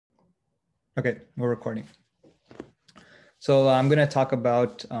Okay, we're recording. So I'm going to talk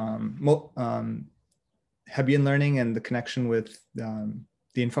about Hebbian learning and the connection with the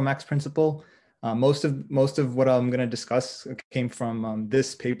InfoMax principle. Most of what I'm going to discuss came from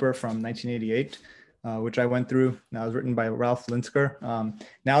this paper from 1988, which I went through. That was written by Ralph Linsker.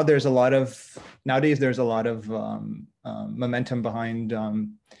 Nowadays, there's a lot of momentum behind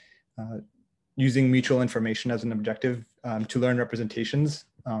using mutual information as an objective to learn representations.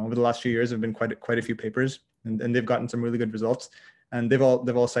 Over the last few years, there have been quite a few papers, and they've gotten some really good results. And they've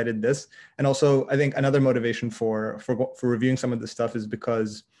all cited this. And also, I think another motivation for reviewing some of this stuff is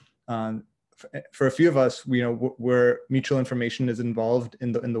because for a few of us, where mutual information is involved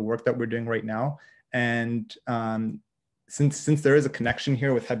in the work that we're doing right now, and since there is a connection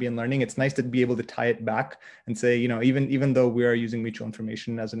here with Hebbian learning, it's nice to be able to tie it back and say, even though we are using mutual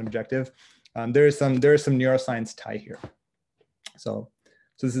information as an objective, there is some neuroscience tie here. So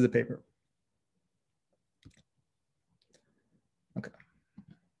this is a paper. Okay.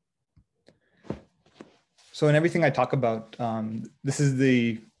 So in everything I talk about, this is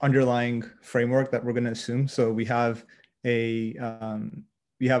the underlying framework that we're going to assume. So we have a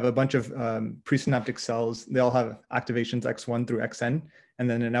bunch of presynaptic cells. They all have activations X1 through Xn, and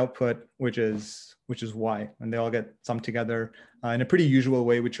then an output which is Y, and they all get summed together in a pretty usual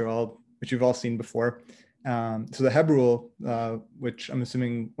way, which you've all seen before. So the Hebb rule, which I'm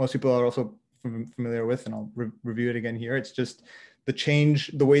assuming most people are also familiar with, and I'll review it again here. It's just the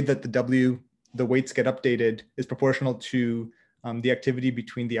way that the weights get updated is proportional to the activity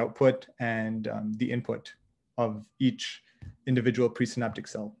between the output and the input of each individual presynaptic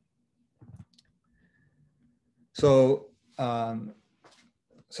cell. So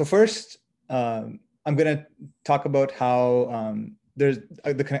first, I'm going to talk about how there's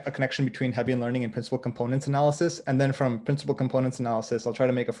a connection between Hebbian learning and principal components analysis, and then from principal components analysis, I'll try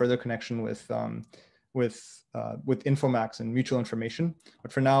to make a further connection with InfoMax and mutual information.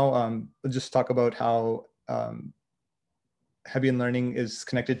 But for now, we'll just talk about how Hebbian learning is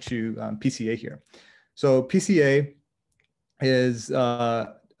connected to PCA here. So PCA is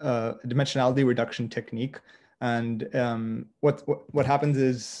a dimensionality reduction technique, and what happens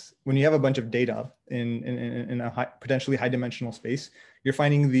is, when you have a bunch of data in a potentially high dimensional space, you're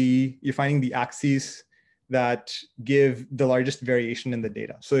finding the axes that give the largest variation in the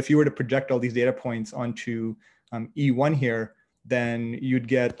data. So if you were to project all these data points onto E1 here, then you'd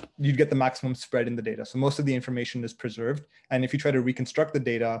get the maximum spread in the data. So most of the information is preserved. And if you try to reconstruct the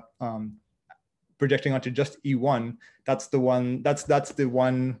data, projecting onto just E1, that's the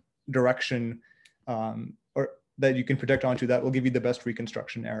one direction or that you can project onto that will give you the best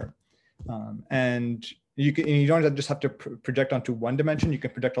reconstruction error. And you don't just have to project onto one dimension. You can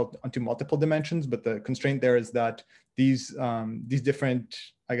project onto multiple dimensions, but the constraint there is that these different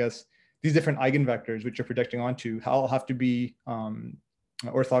eigenvectors which you're projecting onto all have to be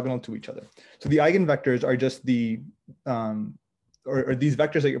orthogonal to each other. So the eigenvectors are just or these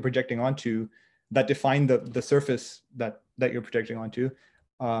vectors that you're projecting onto that define the surface that you're projecting onto.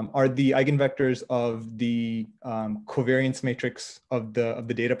 Are the eigenvectors of the covariance matrix of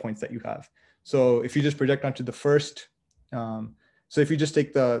the data points that you have. So if you just project onto the first, so if you just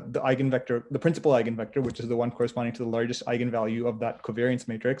take the eigenvector, the principal eigenvector, which is the one corresponding to the largest eigenvalue of that covariance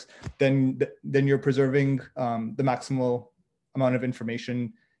matrix, then you're preserving the maximal amount of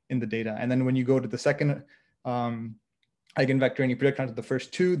information in the data. And then when you go to the second eigenvector and you project onto the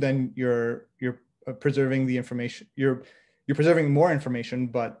first two, then you're preserving the information. You're preserving more information,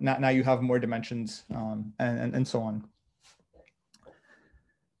 but now you have more dimensions, and so on.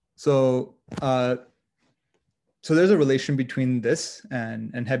 So there's a relation between this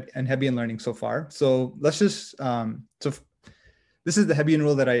and Hebbian learning so far. So let's just this is the Hebbian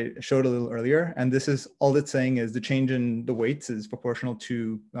rule that I showed a little earlier, and this is all it's saying is the change in the weights is proportional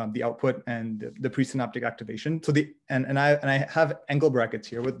to the output and the presynaptic activation. So and I have angle brackets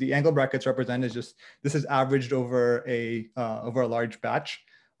here. What the angle brackets represent is just this is averaged over a large batch,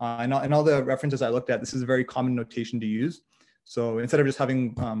 and all the references I looked at, this is a very common notation to use. So instead of just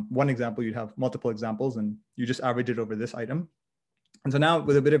having one example, you'd have multiple examples, and you just average it over this item. And so now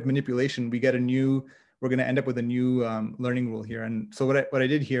with a bit of manipulation, we're going to end up with a new learning rule here. And so what I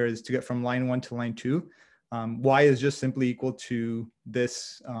did here is to get from line 1 to line 2, y is just simply equal to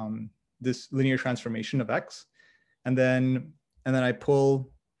this linear transformation of x, and then I pull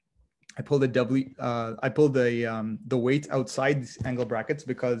the weights outside these angle brackets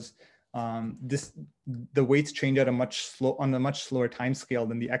because the weights change at on a much slower time scale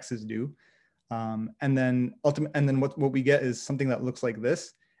than the x's do, and then what we get is something that looks like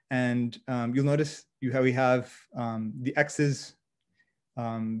this. And you'll notice we have the x's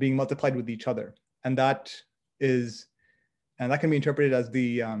being multiplied with each other. And that can be interpreted as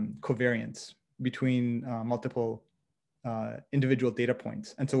the covariance between multiple individual data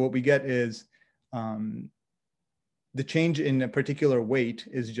points. And so what we get is the change in a particular weight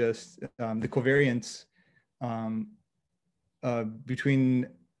is just the covariance between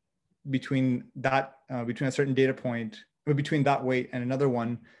a certain data point, or between that weight and another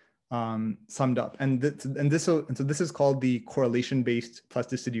one summed up. So this is called the correlation-based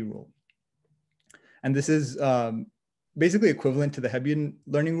plasticity rule. And this is basically equivalent to the Hebbian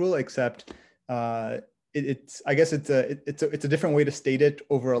learning rule, except it's a different way to state it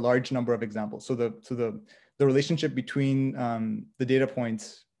over a large number of examples. So the relationship between the data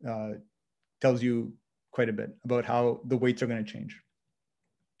points tells you quite a bit about how the weights are going to change.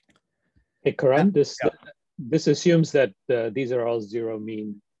 Hey, Karan, this assumes that these are all zero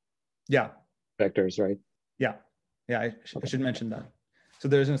mean vectors, right? Yeah, I should mention that. So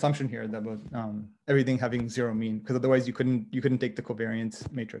there's an assumption here that about everything having zero mean, because otherwise you couldn't take the covariance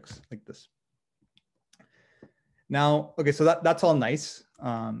matrix like this. Now, okay, so that's all nice.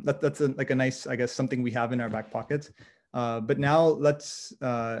 That's a nice, I guess, something we have in our back pockets. But now let's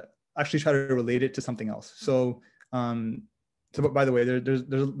actually try to relate it to something else. So, by the way, there's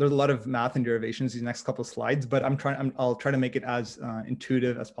a lot of math and derivations these next couple of slides, but I'll try to make it as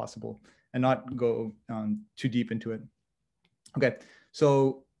intuitive as possible and not go too deep into it. Okay,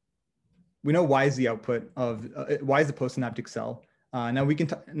 so we know Y is the output of Y is the postsynaptic cell. Now we can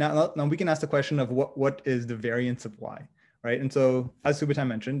ask the question of what is the variance of Y, right? And so as Subitai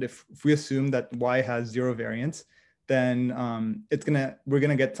mentioned, if we assume that Y has zero variance, then we're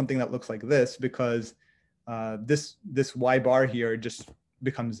gonna get something that looks like this, because this Y bar here just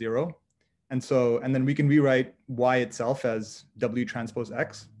becomes zero. And then we can rewrite Y itself as W transpose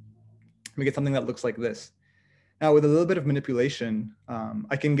X. We get something that looks like this. Now, with a little bit of manipulation,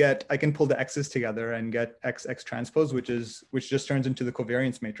 I can pull the X's together and get X transpose, which just turns into the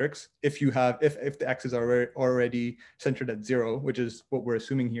covariance matrix. If the X's are already centered at zero, which is what we're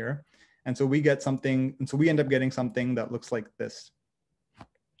assuming here. And so we get something, and so we end up getting something that looks like this.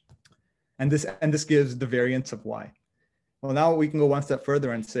 And this gives the variance of Y. Well, now we can go one step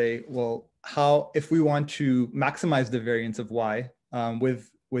further and say, well, if we want to maximize the variance of Y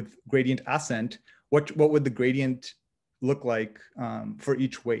with gradient ascent, what would the gradient look like for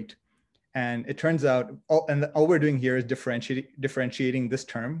each weight? And it turns out, all we're doing here is differentiating this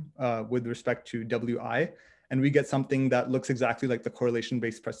term with respect to Wi, and we get something that looks exactly like the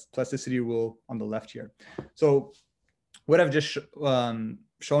correlation-based plasticity rule on the left here. So what I've just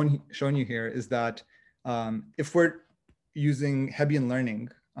shown you here is that if we're using Hebbian learning,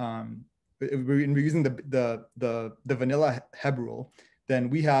 if we're using the vanilla Hebb rule, then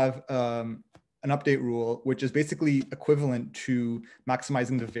we have an update rule, which is basically equivalent to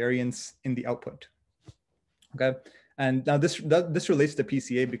maximizing the variance in the output. Okay, and now this relates to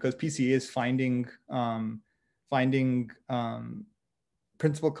PCA, because PCA is finding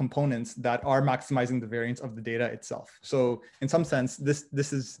principal components that are maximizing the variance of the data itself. So in some sense, this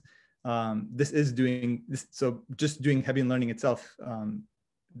is doing this. So just doing Hebbian learning itself,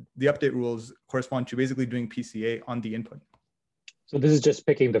 the update rules correspond to basically doing PCA on the input. So this is just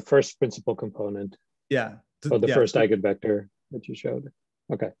picking the first principal component. Yeah. Or the first eigenvector that you showed.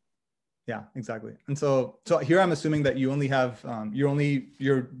 Okay. Yeah, exactly. And so here I'm assuming that you only have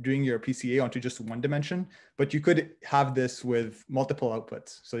you're doing your PCA onto just one dimension, but you could have this with multiple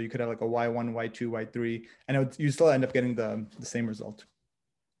outputs. So you could have like a Y1, Y2, Y3, and you still end up getting the same result.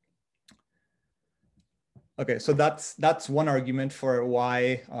 Okay, so that's one argument for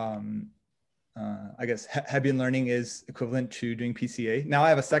why I guess Hebbian learning is equivalent to doing PCA. Now I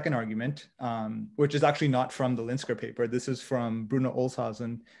have a second argument, which is actually not from the Linsker paper. This is from Bruno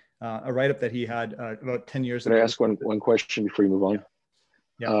Olshausen, a write-up that he had about 10 years ago. Can I ask one question before you move on?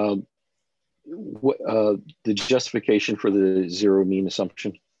 Yeah. The justification for the zero mean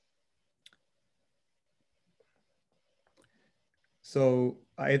assumption? So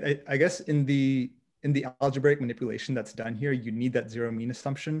I guess in the algebraic manipulation that's done here, you need that zero mean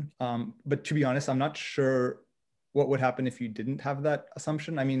assumption. But to be honest, I'm not sure what would happen if you didn't have that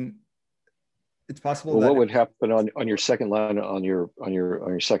assumption. I mean, it's possible that— What would happen on your second line, on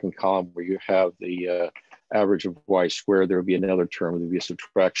your second column, where you have the average of Y squared? There would be another term. There would be a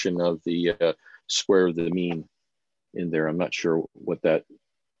subtraction of the square of the mean in there. I'm not sure what that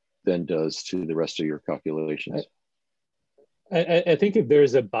then does to the rest of your calculations. I think if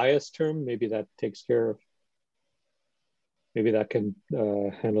there's a bias term, maybe that takes care of, maybe that can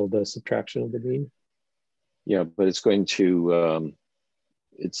handle the subtraction of the mean. Yeah, but it's going to,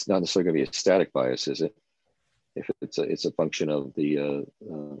 it's not necessarily going to be a static bias, is it? if it's a function of the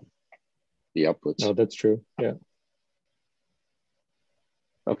outputs. No, that's true. Yeah.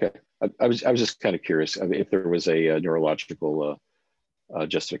 Okay, I was just kind of curious if there was a neurological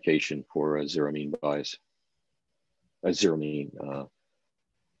justification for a zero mean bias, a zero mean.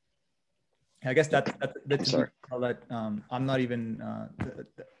 I guess that's I'm sorry. that I'm not even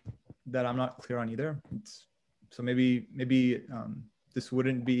that I'm not clear on either. So maybe this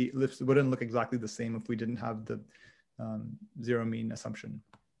wouldn't look exactly the same if we didn't have the zero mean assumption.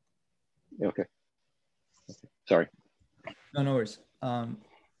 Okay. Sorry. No worries.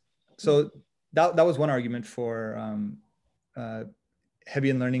 So that was one argument for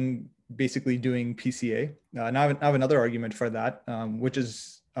Hebbian learning basically doing PCA. Now I have another argument for that, which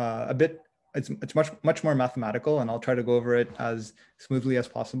is it's much more mathematical, and I'll try to go over it as smoothly as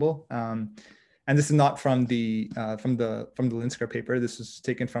possible. And this is not from the Linsker paper. This is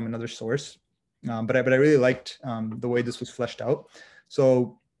taken from another source, but I really liked the way this was fleshed out.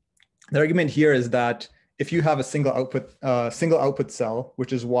 So the argument here is that if you have a single output cell,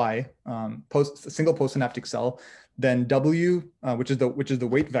 which is Y, single postsynaptic cell, then W, which is the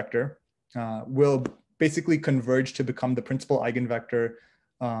weight vector, will basically converge to become the principal eigenvector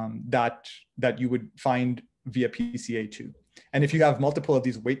that you would find via PCA2. And if you have multiple of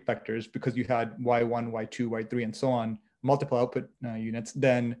these weight vectors, because you had Y1, Y2, Y3, and so on, multiple output units,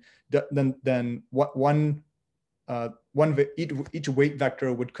 then each weight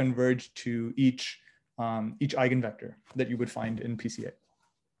vector would converge to each eigenvector that you would find in PCA.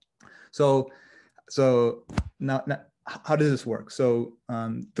 So now how does this work? So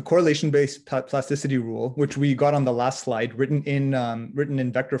the correlation-based plasticity rule, which we got on the last slide, written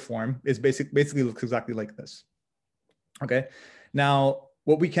in vector form, is basically looks exactly like this. Okay. Now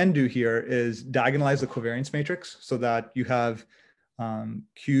what we can do here is diagonalize the covariance matrix so that you have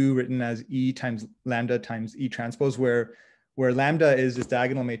Q written as E times lambda times E transpose, where lambda is this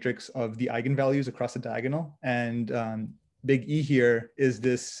diagonal matrix of the eigenvalues across the diagonal, and big E here is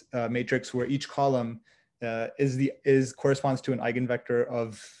this matrix where each column corresponds to an eigenvector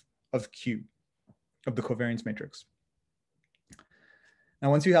of Q, of the covariance matrix. Now,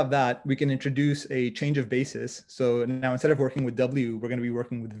 once you have that, we can introduce a change of basis. So now instead of working with W, we're going to be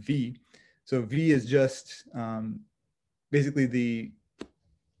working with V. So V is just basically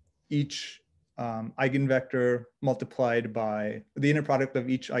each eigenvector multiplied by the inner product of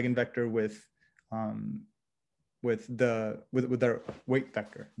each eigenvector with our weight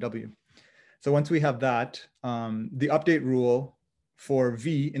vector W. So once we have that, the update rule for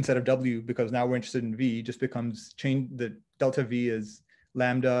V instead of W, because now we're interested in V, just becomes the delta V is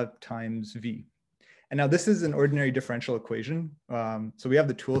lambda times V. And now this is an ordinary differential equation. So we have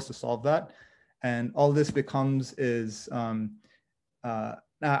the tools to solve that. And all this becomes is, I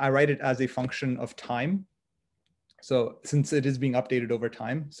write it as a function of time. So since it is being updated over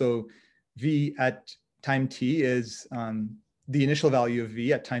time, so V at time t is the initial value of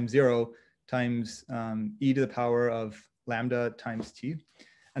V at time 0 times e to the power of lambda times t.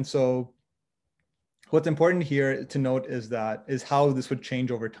 And so what's important here to note is how this would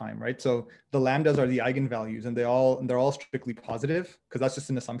change over time, right? So the lambdas are the eigenvalues, and they're all strictly positive, because that's just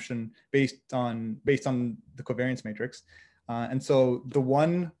an assumption based on the covariance matrix. And so the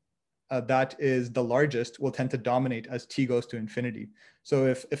one that is the largest will tend to dominate as t goes to infinity. So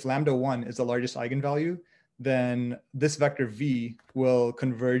if lambda 1 is the largest eigenvalue, then this vector V will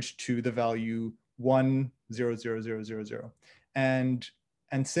converge to the value 1, 0, 0, 0, 0, 0. And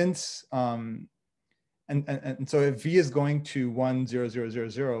since and so if V is going to 1, 0, 0, 0,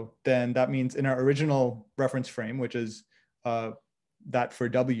 0, then that means in our original reference frame, which is that for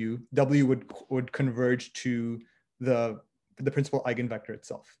W would converge to the principal eigenvector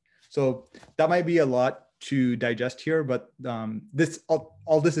itself. So that might be a lot to digest here, but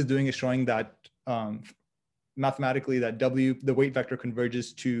all this is doing is showing that mathematically that W, the weight vector,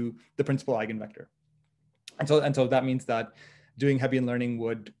 converges to the principal eigenvector. And so that means that doing Hebbian learning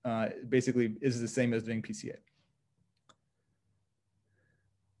would basically is the same as doing PCA.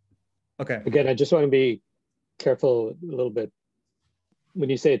 Okay. Again, I just want to be careful a little bit. When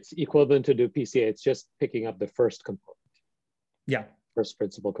you say it's equivalent to do PCA, it's just picking up the first component. Yeah. First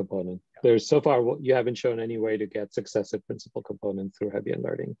principal component. Yeah. There's so far, you haven't shown any way to get successive principal components through Hebbian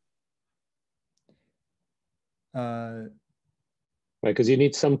learning. Right, because you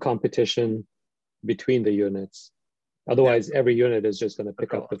need some competition between the units. Otherwise, every unit is just going to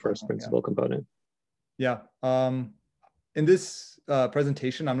pick up the first principal component. Yeah. In this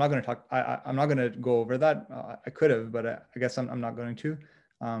presentation, I'm not going to talk. I'm not going to go over that. I could have, but I guess I'm not going to.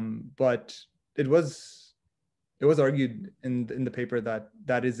 But it was argued in the paper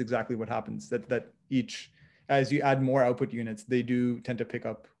that is exactly what happens. That each as you add more output units, they do tend to pick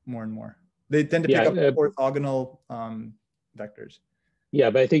up more and more. They tend to pick up orthogonal vectors. Yeah,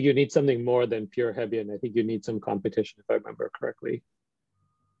 but I think you need something more than pure Hebbian. I think you need some competition, if I remember correctly.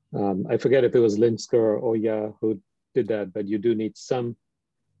 I forget if it was Linsker or Oya who did that, but you do need some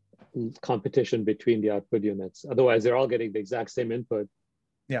competition between the output units. Otherwise, they're all getting the exact same input.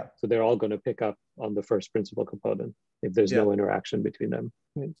 Yeah. So they're all going to pick up on the first principal component if there's no interaction between them.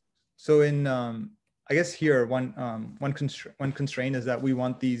 Right? So in, I guess here, one constraint is that we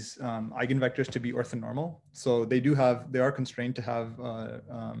want these eigenvectors to be orthonormal. So they are constrained to have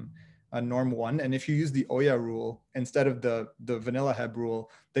a norm 1. And if you use the Oya rule instead of the vanilla Hebb rule,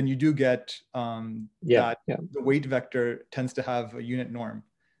 then you do get the weight vector tends to have a unit norm.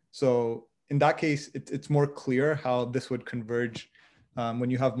 So in that case, it's more clear how this would converge when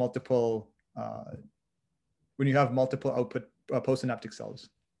you have multiple output postsynaptic cells,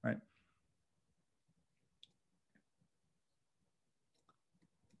 right?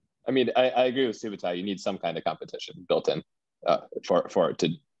 I mean, I agree with Subutai. You need some kind of competition built in for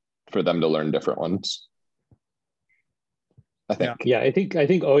them to learn different ones. I think. Yeah, I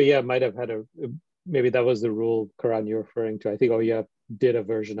think Oya might have had maybe that was the rule, Karan, you're referring to. I think Oya did a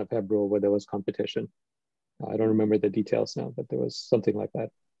version of Hebb rule where there was competition. I don't remember the details now, but there was something like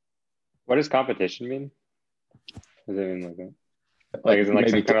that. What does competition mean? Does it mean like that? Like is it like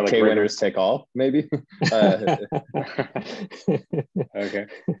maybe kind of like winners take all, maybe? Okay.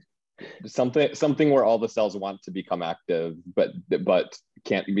 Something where all the cells want to become active, but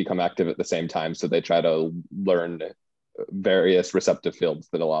can't become active at the same time. So they try to learn various receptive fields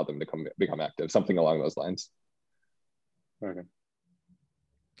that allow them to become active, something along those lines. Okay.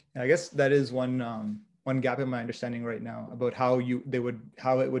 I guess that is one gap in my understanding right now about how it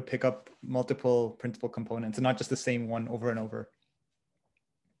would pick up multiple principal components and not just the same one over and over.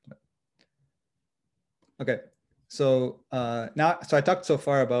 Okay, so so I talked so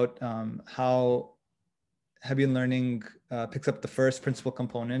far about how Hebbian learning picks up the first principal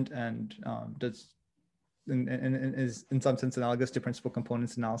component and is in some sense analogous to principal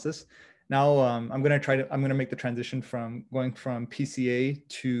components analysis. Now I'm going to make the transition from going from PCA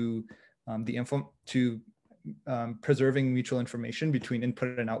to preserving mutual information between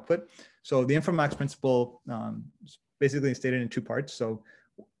input and output. So the InfoMax principle is basically stated in 2 parts. So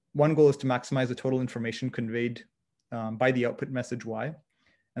one goal is to maximize the total information conveyed by the output message Y.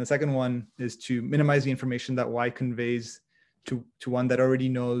 And the second one is to minimize the information that Y conveys to one that already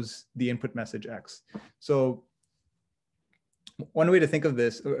knows the input message X. So one way to think of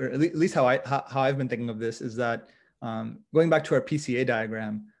this, or at least how I've been thinking of this, is that going back to our PCA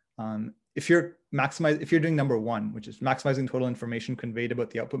diagram, if you're doing number 1, which is maximizing total information conveyed about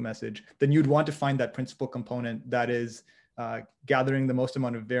the output message, then you'd want to find that principal component that is gathering the most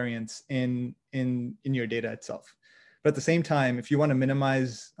amount of variance in your data itself. But at the same time, if you want to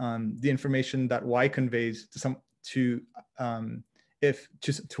minimize the information that Y conveys to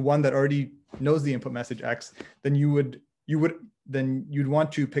one that already knows the input message X, then you'd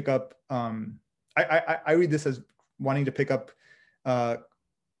want to pick up. I read this as wanting to pick up. I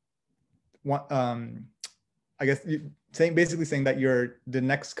guess basically saying that the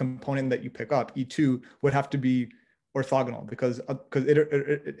next component that you pick up, E2, would have to be orthogonal because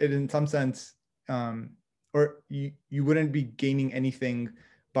it in some sense, or you wouldn't be gaining anything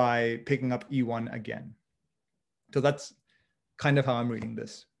by picking up E1 again. So that's kind of how I'm reading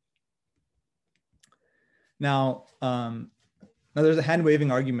this. Now there's a hand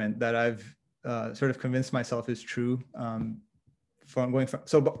waving argument that I've sort of convinced myself is true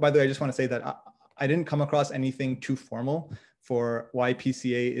so by the way, I just want to say that I didn't come across anything too formal for why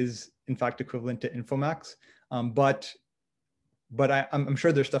PCA is in fact equivalent to InfoMax, but I'm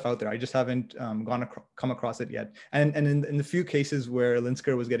sure there's stuff out there. I just haven't come across it yet. And in the few cases where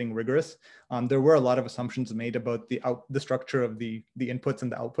Linsker was getting rigorous, there were a lot of assumptions made about the structure of the inputs and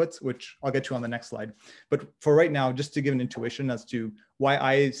the outputs, which I'll get to on the next slide. But for right now, just to give an intuition as to why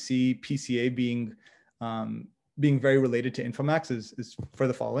I see PCA being very related to InfoMax is for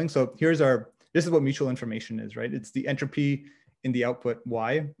the following. So this is what mutual information is, right? It's the entropy in the output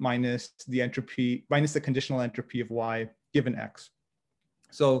Y minus the conditional entropy of Y given X.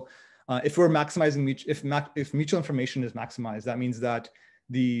 So if we're maximizing, if mutual information is maximized, that means that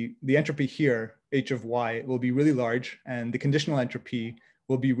the entropy here, H of Y, will be really large and the conditional entropy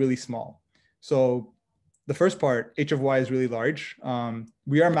will be really small. So the first part, H of Y, is really large.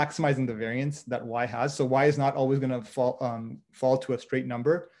 We are maximizing the variance that Y has. So Y is not always going to fall to a straight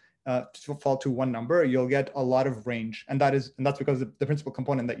number, fall to one number. You'll get a lot of range, and that's because the principal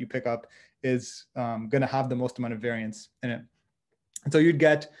component that you pick up is going to have the most amount of variance in it. And so you'd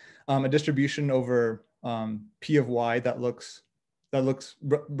get a distribution over P of y that looks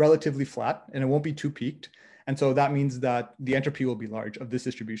relatively flat, and it won't be too peaked. And so that means that the entropy will be large of this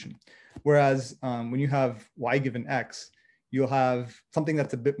distribution. Whereas when you have y given x, you'll have something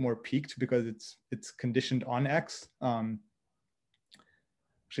that's a bit more peaked because it's conditioned on x. Actually,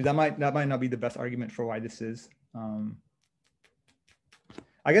 that might not be the best argument for why this is.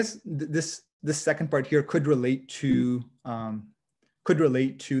 I guess this second part here could relate to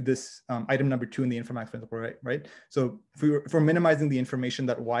this item number 2 in the InfoMax principle, right? So if we're minimizing the information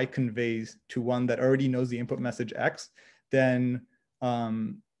that y conveys to one that already knows the input message x, then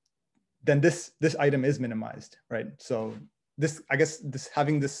this item is minimized, right? So I guess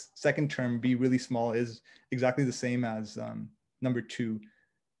having this second term be really small is exactly the same as number 2,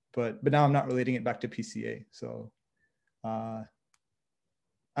 but now I'm not relating it back to PCA. So I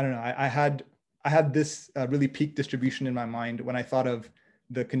don't know. I had this really peak distribution in my mind when I thought of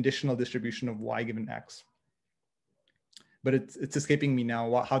the conditional distribution of y given x, but it's escaping me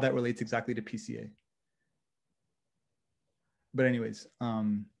now how that relates exactly to PCA. But anyways,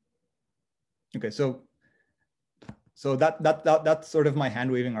 okay, so that's sort of my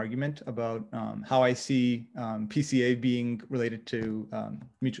hand waving argument about how I see PCA being related to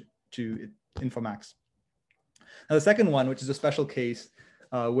InfoMax. Now the second one, which is a special case,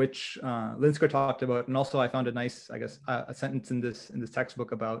 which Linsker talked about, and also I found a nice, I guess, a sentence in this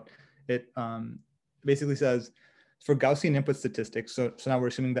textbook about it. Basically says, for Gaussian input statistics, so now we're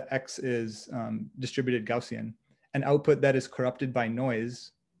assuming that x is distributed Gaussian, an output that is corrupted by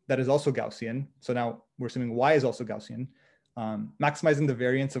noise that is also Gaussian. So now we're assuming y is also Gaussian. Maximizing the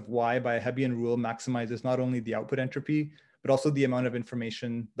variance of y by a Hebbian rule maximizes not only the output entropy, but also the amount of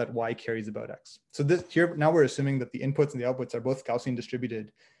information that y carries about x. So here now we're assuming that the inputs and the outputs are both Gaussian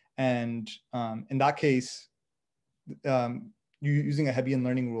distributed. And in that case, using a Hebbian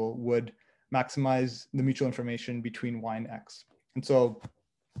learning rule would maximize the mutual information between y and x. And so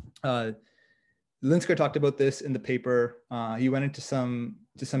Linsker talked about this in the paper. He went into some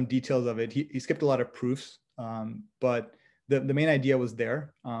details of it. He skipped a lot of proofs, but the main idea was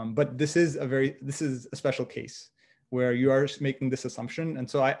there. But this is a special case where you are making this assumption. And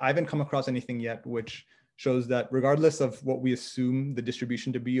so I haven't come across anything yet which shows that regardless of what we assume the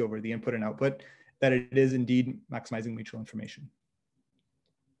distribution to be over the input and output, that it is indeed maximizing mutual information.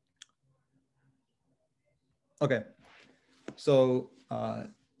 Okay, so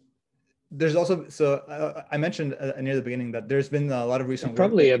there's also, I mentioned near the beginning that there's been a lot of recent work.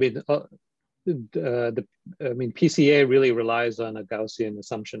 Probably, PCA really relies on a Gaussian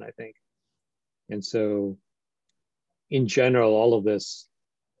assumption, I think. And so in general, all of this,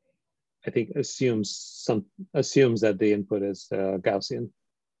 I think, assumes that the input is Gaussian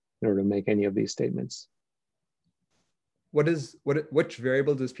in order to make any of these statements. Which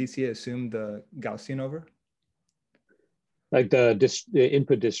variable does PCA assume the Gaussian over? Like the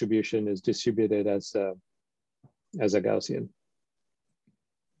input distribution is distributed as a Gaussian.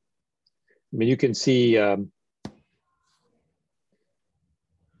 I mean, you can see I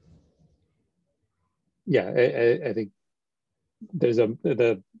think there's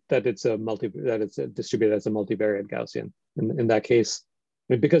that it's distributed as a multivariate Gaussian in that case,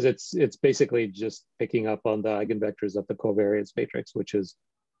 I mean, because it's basically just picking up on the eigenvectors of the covariance matrix, which is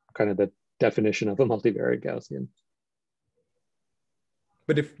kind of the definition of a multivariate Gaussian.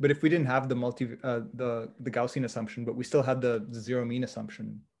 But if we didn't have the the Gaussian assumption, but we still had the zero mean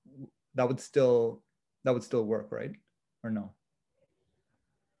assumption, that would still work, right? Or no?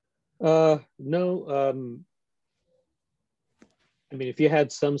 No. I mean, if you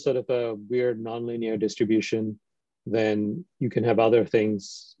had some sort of a weird nonlinear distribution, then you can have other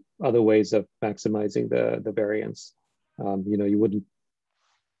ways of maximizing the variance. You wouldn't.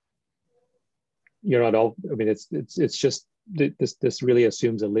 You're not all. I mean, it's just this really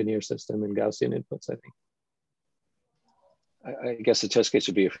assumes a linear system in Gaussian inputs, I think. I guess the test case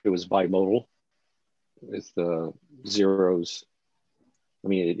would be if it was bimodal with the zeros. I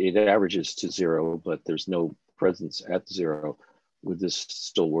mean, it averages to 0, but there's no presence at 0. Would this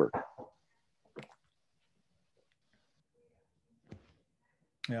still work?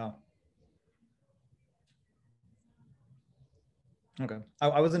 Yeah. Okay.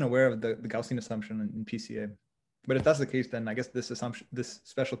 I wasn't aware of the Gaussian assumption in PCA, but if that's the case, then I guess this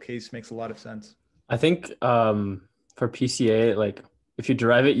special case makes a lot of sense. I think for PCA, like if you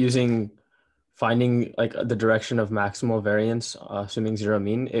derive it using finding like the direction of maximal variance, assuming zero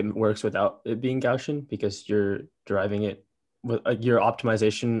mean, it works without it being Gaussian because you're deriving it with your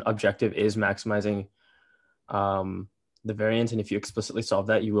optimization objective is maximizing the variance. And if you explicitly solve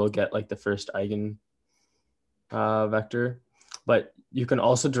that, you will get like the first eigen vector. But you can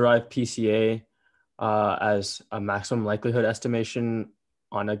also derive PCA as a maximum likelihood estimation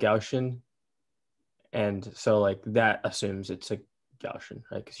on a Gaussian. And so like that assumes it's a Gaussian,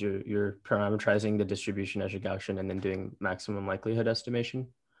 right? Because you're parameterizing the distribution as a Gaussian and then doing maximum likelihood estimation.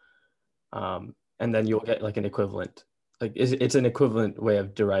 And then you'll get like an equivalent, like it's an equivalent way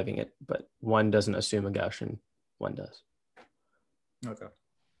of deriving it, but one doesn't assume a Gaussian, one does. Okay.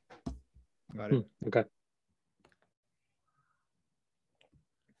 Got it. Okay.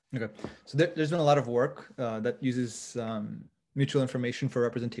 Okay. So there's been a lot of work that uses mutual information for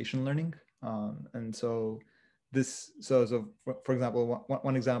representation learning. And so for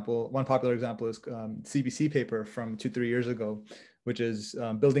example, one popular example is CBC paper from 2-3 years ago, which is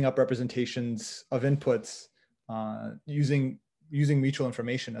building up representations of inputs using mutual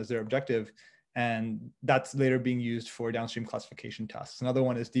information as their objective. And that's later being used for downstream classification tasks. Another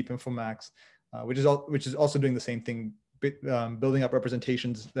one is Deep InfoMax, which is also doing the same thing, building up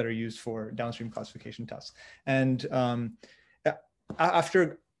representations that are used for downstream classification tasks. And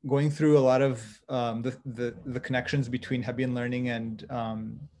after going through a lot of the connections between Hebbian learning and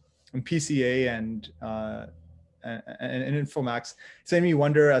PCA and InfoMax, it's made me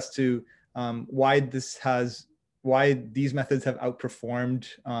wonder as to why these methods have outperformed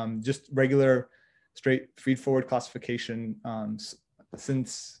just regular straight feed-forward classification,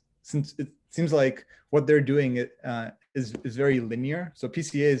 since it seems like what they're doing is very linear. So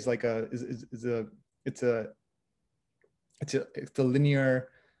PCA is like it's a linear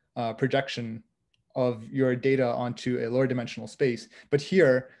projection of your data onto a lower dimensional space. But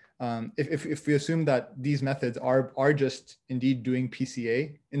here, if we assume that these methods are just indeed doing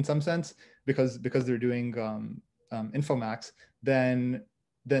PCA in some sense, because they're doing InfoMax, then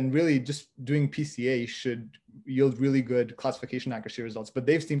really just doing PCA should yield really good classification accuracy results. But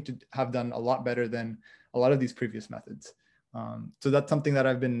they've seemed to have done a lot better than a lot of these previous methods. So that's something that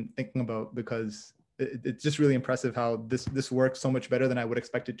I've been thinking about, because it's just really impressive how this works so much better than I would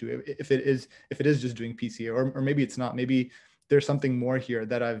expect it to, if it is just doing PCA, or maybe it's not. Maybe there's something more here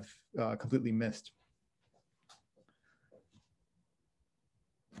that I've completely missed.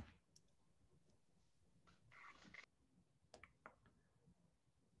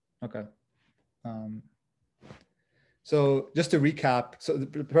 Okay. So just to recap, so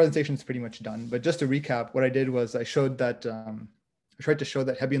the presentation is pretty much done, but just to recap, what I did was I showed that, I tried to show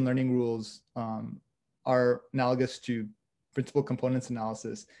that Hebbian learning rules are analogous to principal components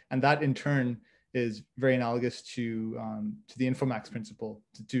analysis. And that in turn is very analogous to the InfoMax principle,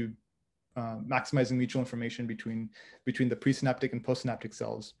 to maximizing mutual information between the presynaptic and postsynaptic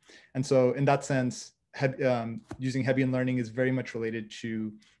cells. And so in that sense, using Hebbian learning is very much related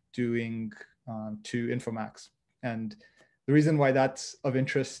to doing to InfoMax. And the reason why that's of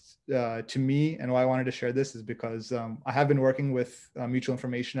interest to me and why I wanted to share this is because I have been working with mutual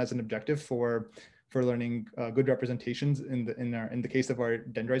information as an objective for learning good representations in the case of our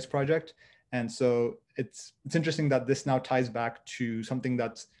dendrites project. And so it's interesting that this now ties back to something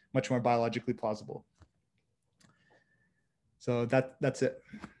that's much more biologically plausible. So that's it.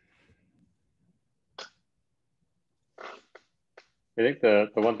 I think the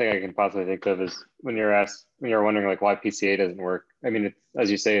one thing I can possibly think of is when you're wondering like why PCA doesn't work. I mean, it's,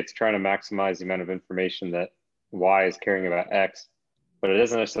 as you say, it's trying to maximize the amount of information that Y is caring about X, but it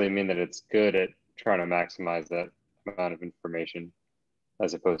doesn't necessarily mean that it's good at trying to maximize that amount of information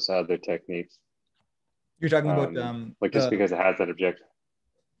as opposed to other techniques. You're talking about like just because it has that objective.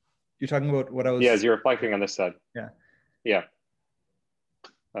 You're talking about what I was. Yeah, as you're reflecting on this side. Yeah. Yeah.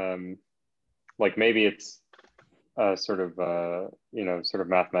 Like maybe it's sort of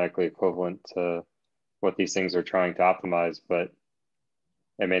mathematically equivalent to what these things are trying to optimize, but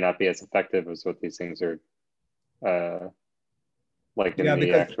it may not be as effective as what these things are like in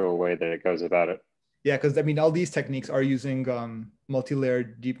the actual way that it goes about it. Yeah, because I mean, all these techniques are using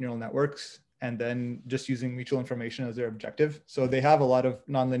multi-layered deep neural networks and then just using mutual information as their objective. So they have a lot of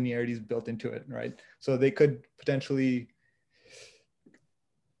nonlinearities built into it, right? So they could potentially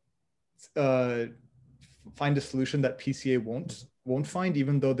find a solution that PCA won't find,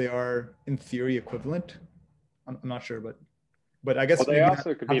 even though they are in theory equivalent. I'm not sure, but I guess well, they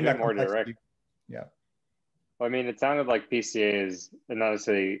also could be a bit more direct. Yeah. Well, I mean, it sounded like PCA is not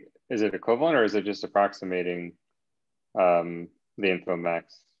necessarily, is it equivalent or is it just approximating the InfoMax?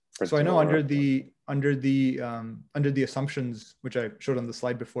 So I know under the assumptions, which I showed on the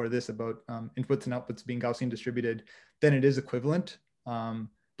slide before this about inputs and outputs being Gaussian distributed, then it is equivalent. But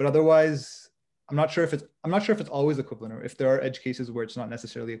otherwise, I'm not sure if it's always equivalent, or if there are edge cases where it's not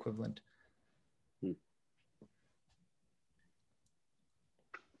necessarily equivalent.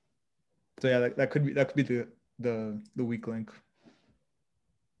 So yeah, that could be the weak link.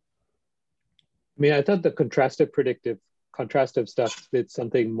 mean, I thought the contrastive stuff did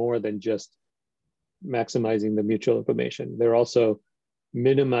something more than just maximizing the mutual information. They're also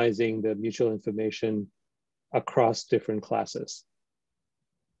minimizing the mutual information across different classes,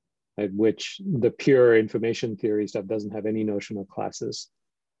 right? Which the pure information theory stuff doesn't have any notion of classes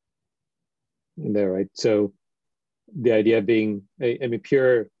in there, right? So the idea being, I mean,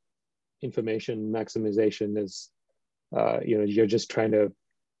 pure information maximization is, you're just trying to,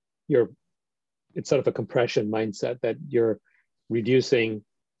 it's sort of a compression mindset that you're reducing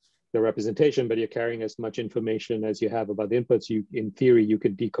the representation, but you're carrying as much information as you have about the inputs. In theory, you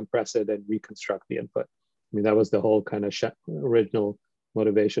could decompress it and reconstruct the input. I mean, that was the whole kind of original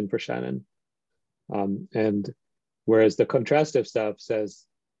motivation for Shannon. And whereas the contrastive stuff says,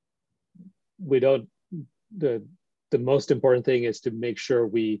 the most important thing is to make sure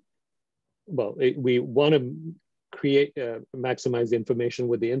we want to maximize the information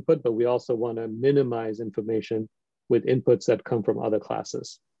with the input, but we also want to minimize information with inputs that come from other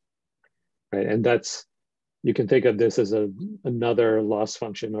classes, right? And you can think of this as another loss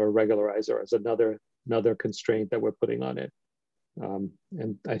function or regularizer, as another constraint that we're putting on it.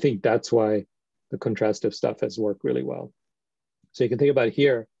 And I think that's why the contrastive stuff has worked really well. So you can think about it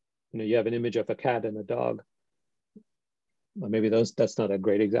here, you have an image of a cat and a dog. Well, maybe that's not a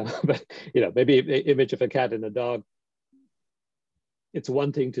great example, but maybe an image of a cat and a dog. It's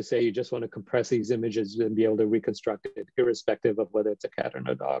one thing to say you just want to compress these images and be able to reconstruct it irrespective of whether it's a cat or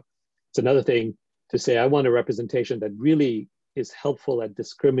a dog. It's another thing to say I want a representation that really is helpful at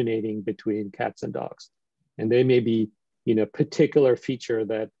discriminating between cats and dogs. And they may be, a particular feature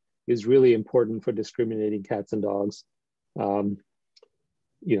that is really important for discriminating cats and dogs. I'm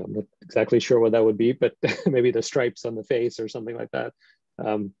not exactly sure what that would be, but maybe the stripes on the face or something like that.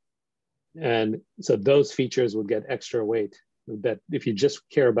 And so those features would get extra weight that if you just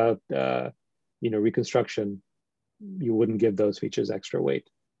care about, reconstruction, you wouldn't give those features extra weight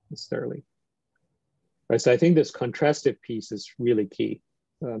necessarily. Right, so I think this contrastive piece is really key.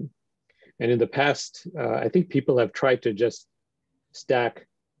 And in the past, I think people have tried to just stack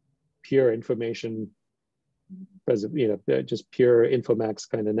pure information, just pure InfoMax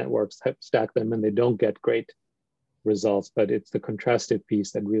kind of networks, stack them and they don't get great results, but it's the contrastive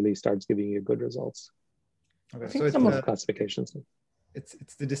piece that really starts giving you good results. Okay, I think so some of the classifications.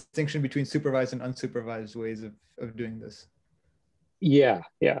 It's the distinction between supervised and unsupervised ways of doing this. Yeah,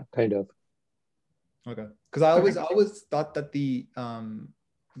 kind of. Okay, because I always thought that the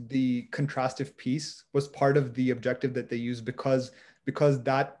contrastive piece was part of the objective that they used because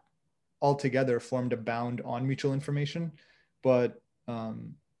that altogether formed a bound on mutual information. But I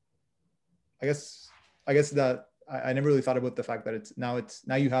guess that I never really thought about the fact that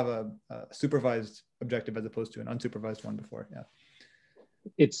now you have a supervised objective as opposed to an unsupervised one before. Yeah.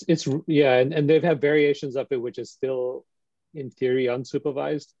 And they've had variations of it, which is still in theory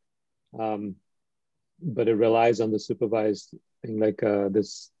unsupervised. But it relies on the supervised thing, like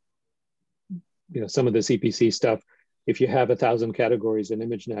this, some of the CPC stuff. If you have 1,000 categories in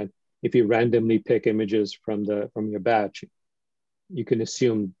ImageNet, if you randomly pick images from your batch, you can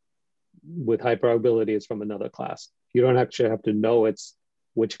assume with high probability it's from another class. You don't actually have to know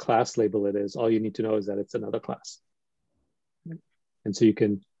which class label it is. All you need to know is that it's another class. And so you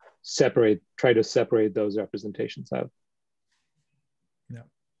can try to separate those representations out. Yeah.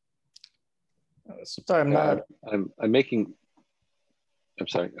 Sorry, I'm making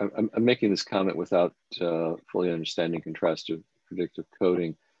this comment without fully understanding contrastive predictive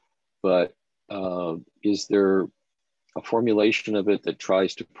coding, but is there a formulation of it that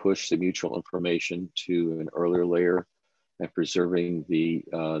tries to push the mutual information to an earlier layer and preserving the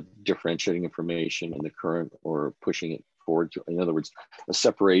differentiating information in the current, or pushing it forward to, in other words, a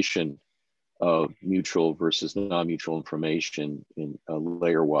separation of mutual versus non-mutual information in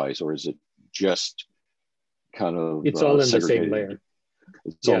layer wise, or is it just kind of it's all in the same layer?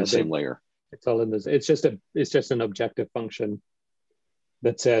 It's all in the same layer. It's all in this. It's just an objective function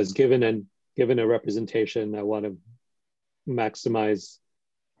that says, given a representation, I want to maximize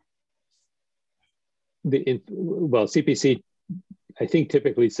CPC, I think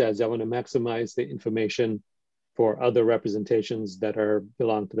typically says I want to maximize the information for other representations that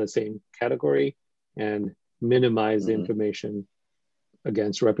belong to the same category and minimize the information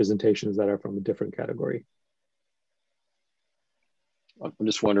against representations that are from a different category. I'm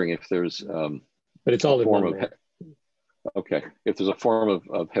just wondering if there's but it's all in one layer. Okay, if there's a form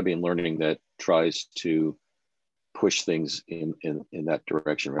of Hebbian learning that tries to push things in that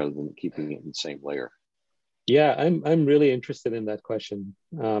direction rather than keeping it in the same layer. Yeah, I'm really interested in that question.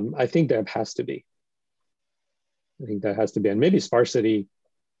 I think there has to be. And maybe sparsity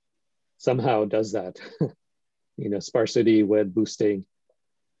somehow does that. Sparsity with boosting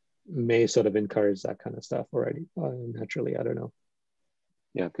may sort of encourage that kind of stuff already naturally. I don't know.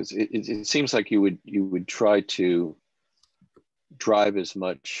 Yeah, because it seems like you would try to drive as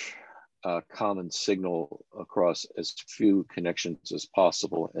much common signal across as few connections as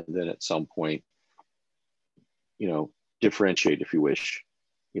possible, and then at some point, differentiate if you wish,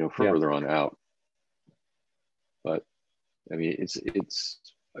 further on out. But I mean,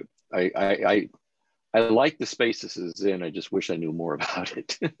 I like the space this is in. I just wish I knew more about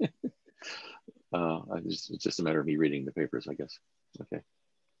it. It's just a matter of me reading the papers, I guess. Okay.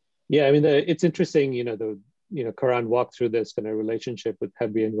 Yeah, I mean, it's interesting. Karan walked through this kind of relationship with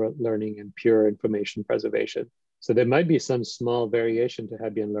Hebbian learning and pure information preservation. So there might be some small variation to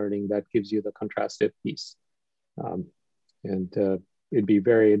Hebbian learning that gives you the contrastive piece, and it'd be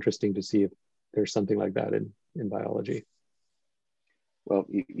very interesting to see if there's something like that in biology. Well,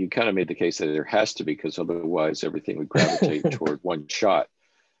 you kind of made the case that there has to be, because otherwise everything would gravitate toward one shot.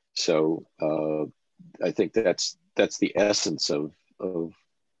 So I think that's the essence of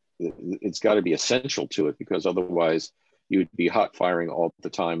it's got to be essential to it, because otherwise you'd be hot firing all the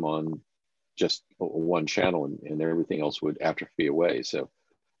time on just one channel, and everything else would atrophy away. So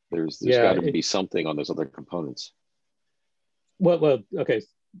there's got to be something on those other components. Well, okay.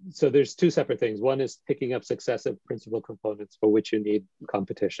 So there's two separate things. One is picking up successive principal components for which you need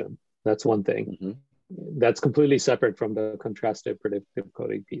competition. That's one thing. Mm-hmm. That's completely separate from the contrastive predictive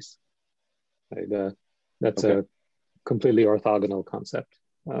coding piece. Right? That's a completely orthogonal concept.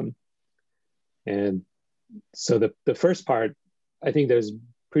 And so the first part, I think there's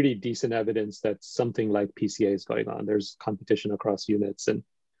pretty decent evidence that something like PCA is going on. There's competition across units and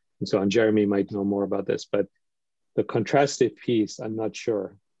so on. Jeremy might know more about this, but the contrastive piece, I'm not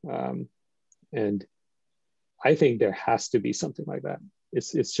sure. And I think there has to be something like that.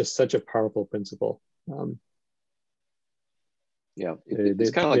 It's just such a powerful principle. Yeah,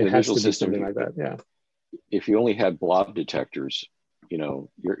 it's kind of like the visual system. Like that. Yeah. If you only had blob detectors, you're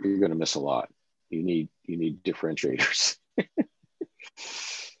going to miss a lot. You need differentiators.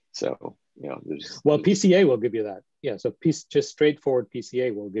 So PCA will give you that. Yeah, so just straightforward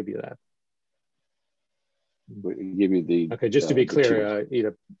PCA will give you that. Give you the just to be clear,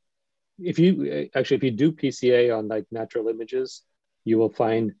 if you do PCA on like natural images, you will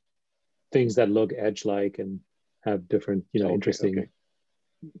find things that look edge-like and have different, interesting. Okay.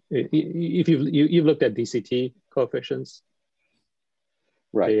 If you've looked at DCT coefficients,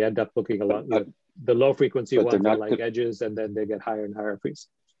 right? They end up looking a lot. The low frequency ones are like edges, and then they get higher and higher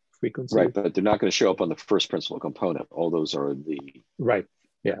frequency. Right, but they're not going to show up on the first principal component. All those are the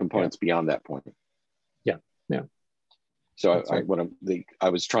components beyond that point. Yeah. So I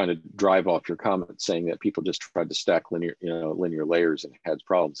was trying to drive off your comment saying that people just tried to stack linear layers and had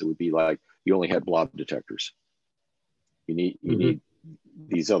problems. It would be like you only had blob detectors. You need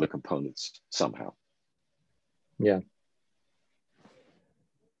these other components somehow. Yeah.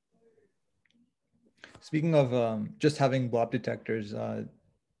 Speaking of just having blob detectors,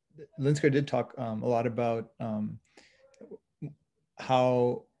 Linsker did talk a lot about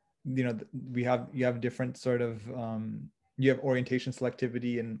how you have different sort of you have orientation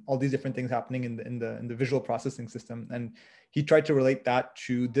selectivity and all these different things happening in the visual processing system, and he tried to relate that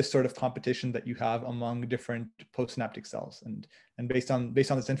to this sort of competition that you have among different postsynaptic cells, and based on this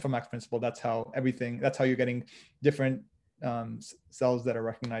InfoMax principle, that's how you're getting different cells that are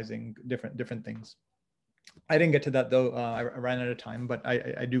recognizing different things. I didn't get to that though. I ran out of time, but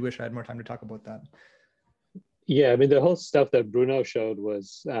I do wish I had more time to talk about that. Yeah, I mean, the whole stuff that Bruno showed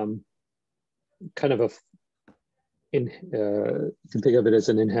was kind of you can think of it as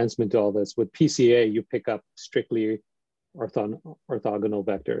an enhancement to all this. With PCA, you pick up strictly orthogonal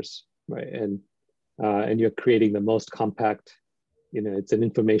vectors, right? And you're creating the most compact, it's an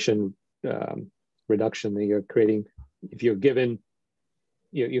information reduction that you're creating. If you're given,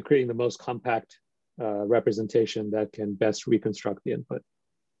 you're creating the most compact representation that can best reconstruct the input.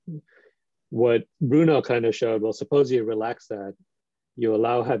 What Bruno kind of showed, well, suppose you relax that, you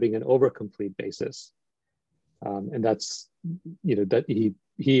allow having an overcomplete basis. And that's, that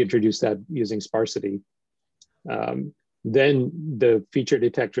he introduced that using sparsity. Then the feature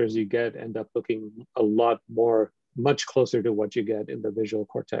detectors you get end up looking much closer to what you get in the visual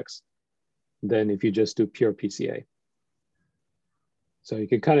cortex than if you just do pure PCA. So you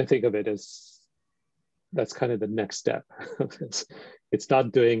can kind of think of it as, that's kind of the next step. It's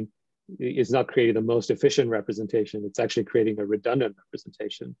not creating the most efficient representation. It's actually creating a redundant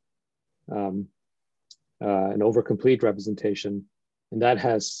representation, an overcomplete representation. And that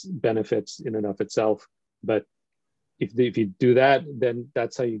has benefits in and of itself. But, if you do that, then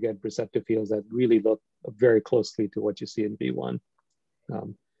that's how you get receptive fields that really look very closely to what you see in V1.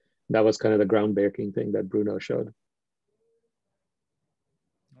 That was kind of the groundbreaking thing that Bruno showed.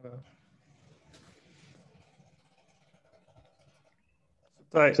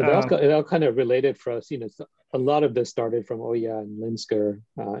 So it all kind of related for us. A lot of this started from Oya and Linsker.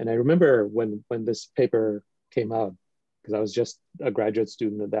 And I remember when this paper came out, because I was just a graduate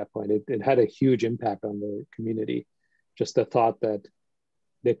student at that point, it had a huge impact on the community. Just the thought that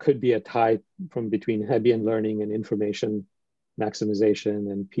there could be a tie from between Hebbian learning and information maximization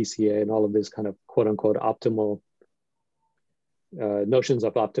and PCA and all of this kind of quote unquote optimal notions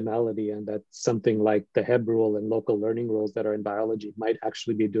of optimality, and that something like the Hebb rule and local learning rules that are in biology might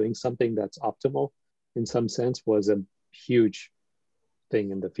actually be doing something that's optimal in some sense, was a huge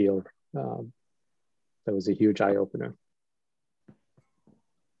thing in the field. That was a huge eye opener.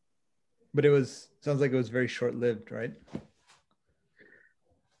 But sounds like it was very short-lived, right?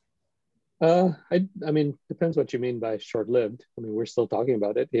 I mean, depends what you mean by short-lived. I mean, we're still talking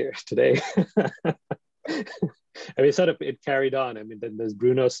about it here today. I mean, it carried on. I mean, then there's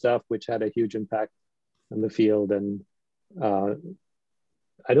Bruno stuff, which had a huge impact on the field. And I'm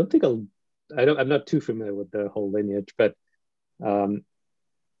not too familiar with the whole lineage, but to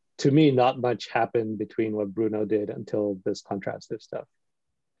me, not much happened between what Bruno did until this contrastive stuff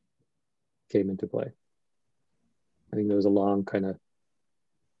came into play. I think there was a long kind of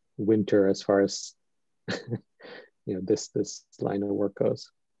winter as far as this line of work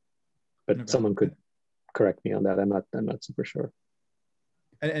goes. But okay. Someone could correct me on that. I'm not super sure.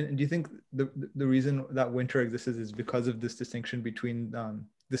 And do you think the reason that winter exists is because of this distinction between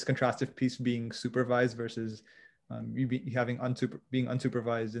this contrastive piece being supervised versus you being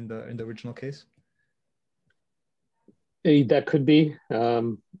unsupervised in the original case? That could be.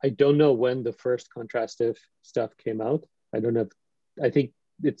 I don't know when the first contrastive stuff came out. I don't know. I think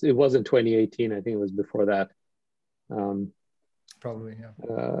it wasn't 2018. I think it was before that. Probably,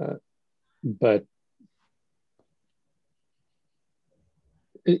 yeah. But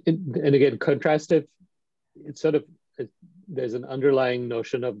and again, contrastive, it's sort of, there's an underlying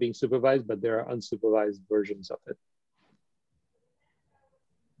notion of being supervised, but there are unsupervised versions of it.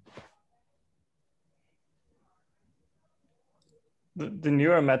 The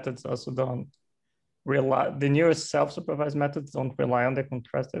newer methods also don't rely, the newer self-supervised methods don't rely on the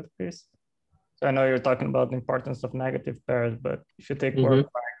contrastive piece. So I know you're talking about the importance of negative pairs, but if you take work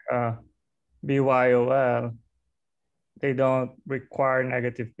like BYOL, they don't require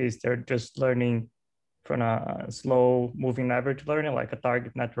negative piece. They're just learning from a slow moving average learning, like a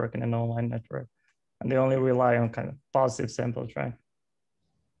target network and an online network. And they only rely on kind of positive samples, right?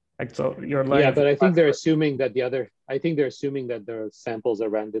 Like, so you're learning. Yeah, but I think they're assuming that the samples are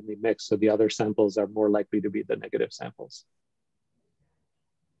randomly mixed. So the other samples are more likely to be the negative samples.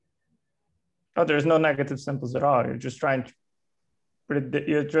 Oh, there's no negative samples at all. You're just trying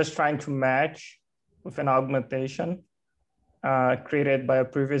to match with an augmentation created by a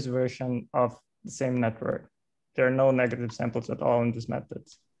previous version of the same network. There are no negative samples at all in these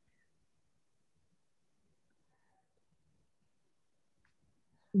methods.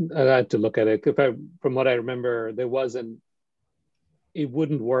 I had to look at it. From what I remember, it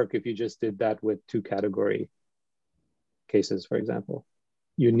wouldn't work if you just did that with 2 category cases, for example.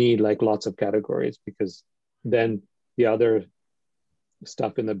 You need like lots of categories, because then the other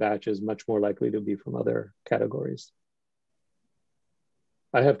stuff in the batch is much more likely to be from other categories.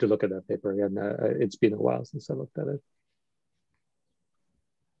 I have to look at that paper again. It's been a while since I looked at it.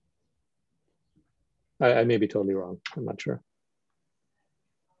 I may be totally wrong. I'm not sure.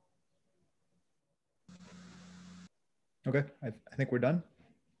 Okay, I think we're done.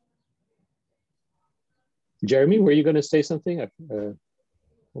 Jeremy, were you going to say something at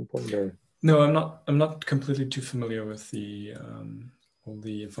one point? Or? No, I'm not completely too familiar with the all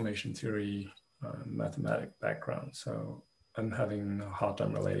the information theory mathematic background, so I'm having a hard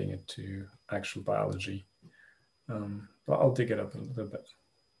time relating it to actual biology. But I'll dig it up a little bit.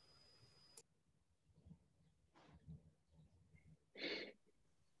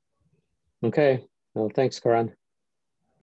 Okay. Well, thanks, Karan.